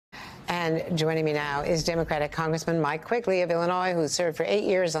And joining me now is Democratic Congressman Mike Quigley of Illinois, who served for 8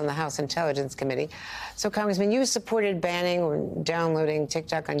 years on the House Intelligence Committee. So, Congressman, you supported banning or downloading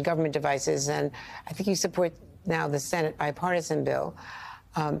TikTok on government devices, and I think you support now the Senate bipartisan bill.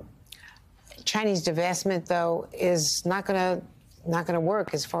 Chinese divestment, though, is not going to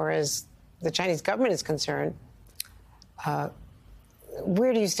work as far as the Chinese government is concerned.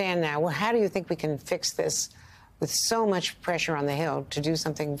 Where do you stand now? Well, how do you think we can fix this with so much pressure on the Hill to do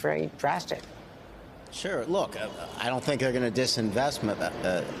something very drastic? Sure. Look, I don't think they're going to disinvestment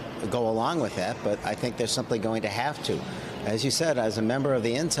go along with that, but I think they're simply going to have to. As you said, as a member of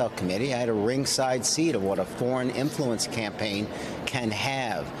the Intel Committee, I had a ringside seat of what a foreign influence campaign can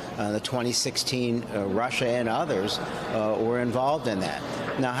have. The 2016 Russia and others were involved in that.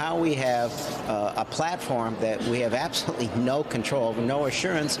 Now, how we have a platform that we have absolutely no control over, no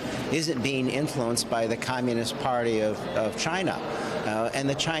assurance, isn't being influenced by the Communist Party of China. And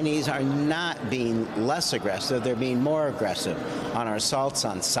the Chinese are not being less aggressive, they're being more aggressive on our assaults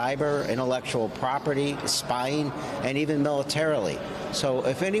on cyber, intellectual property, spying, and even militarily. So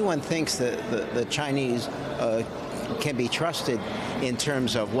if anyone thinks that the Chinese can be trusted in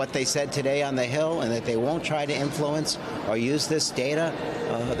terms of what they said today on the Hill and that they won't try to influence or use this data,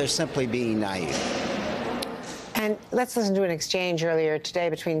 they're simply being naive. And let's listen to an exchange earlier today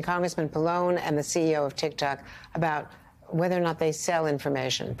between Congressman Pallone and the CEO of TikTok about whether or not they sell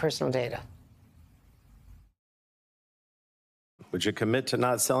information, personal data. Would you commit to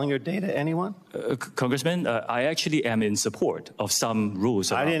not selling your data to anyone? Congressman, I actually am in support of some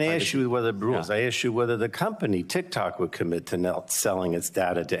rules. I didn't ask you whether rules. Yeah. I asked you whether the company, TikTok, would commit to not selling its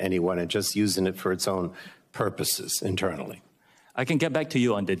data to anyone and just using it for its own purposes internally. I can get back to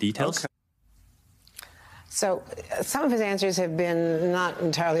you on the details. Okay. So some of his answers have been not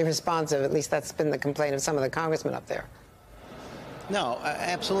entirely responsive. At least that's been the complaint of some of the congressmen up there. No,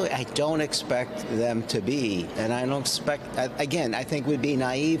 absolutely. I don't expect them to be, and I don't expect, again, I think we'd be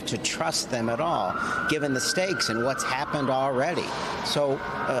naive to trust them at all, given the stakes and what's happened already. So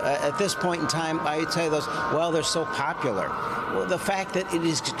at this point in time, I'd say those, well, they're so popular. Well, the fact that it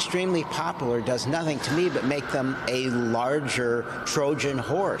is extremely popular does nothing to me but make them a larger Trojan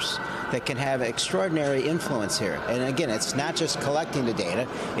horse that can have extraordinary influence here. And again, it's not just collecting the data,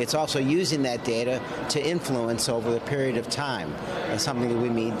 it's also using that data to influence over the period of time. That's something that we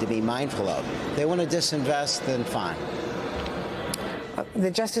need to be mindful of. If they want to disinvest, then fine. The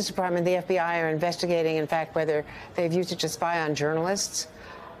Justice Department, the FBI are investigating, in fact, whether they've used it to spy on journalists.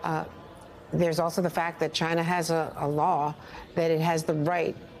 There's also the fact that China has a law that it has the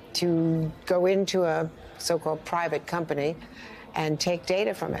right to go into a so-called private company and take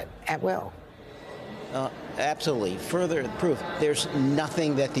data from it at will. Absolutely. Further proof, there's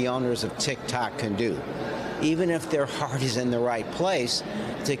nothing that the owners of TikTok can do, even if their heart is in the right place,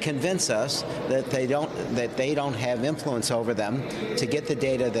 to convince us that they don't have influence over them to get the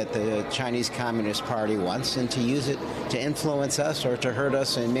data that the Chinese Communist Party wants and to use it to influence us or to hurt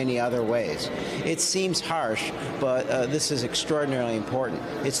us in many other ways. It seems harsh, but this is extraordinarily important.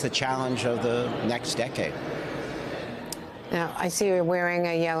 It's the challenge of the next decade. Now, I see you're wearing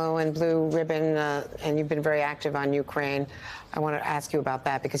a yellow and blue ribbon, and you've been very active on Ukraine. I want to ask you about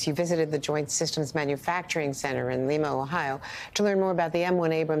that because you visited the Joint Systems Manufacturing Center in Lima, Ohio, to learn more about the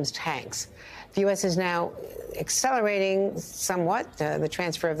M1 Abrams tanks. The U.S. is now accelerating somewhat the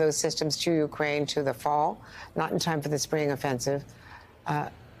transfer of those systems to Ukraine to the fall, not in time for the spring offensive.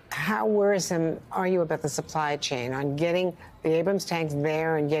 How worrisome are you about the supply chain on getting the Abrams tanks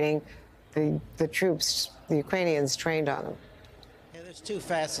there and getting the troops, the Ukrainians, trained on them? Yeah, there's two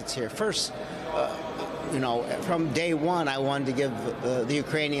facets here. First, from day one, I wanted to give the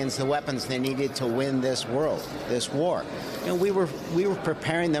Ukrainians the weapons they needed to win this war. We were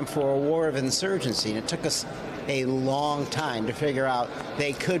preparing them for a war of insurgency, and it took us a long time to figure out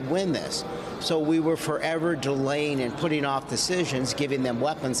they could win this. So we were forever delaying and putting off decisions, giving them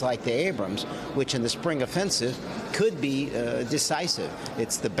weapons like the Abrams, which in the spring offensive could be decisive.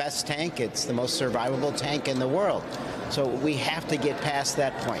 It's the best tank. It's the most survivable tank in the world. So we have to get past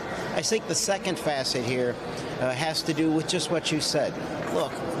that point. I think the second facet here has to do with just what you said.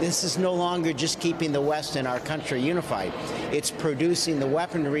 Look, this is no longer just keeping the West and our country unified. It's producing the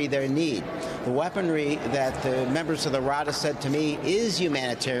weaponry they need. The weaponry that the members of the RADA said to me is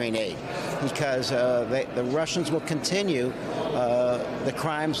humanitarian aid, because the Russians will continue the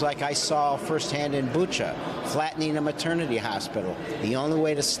crimes like I saw firsthand in Bucha, flattening a maternity hospital. The only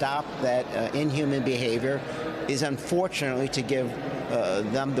way to stop that inhuman behavior is, unfortunately, to give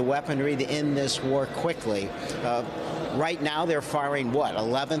them the weaponry to end this war quickly. Right now, they're firing,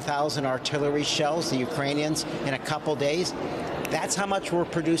 11,000 artillery shells, the Ukrainians, in a couple days? That's how much we're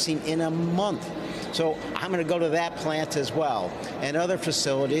producing in a month. So I'm going to go to that plant as well and other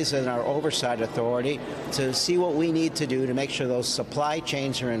facilities in our oversight authority to see what we need to do to make sure those supply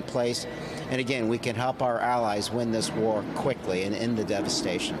chains are in place. And again, we can help our allies win this war quickly and end the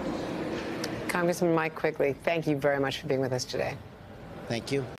devastation. Congressman Mike Quigley, thank you very much for being with us today.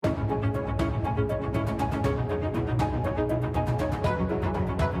 Thank you.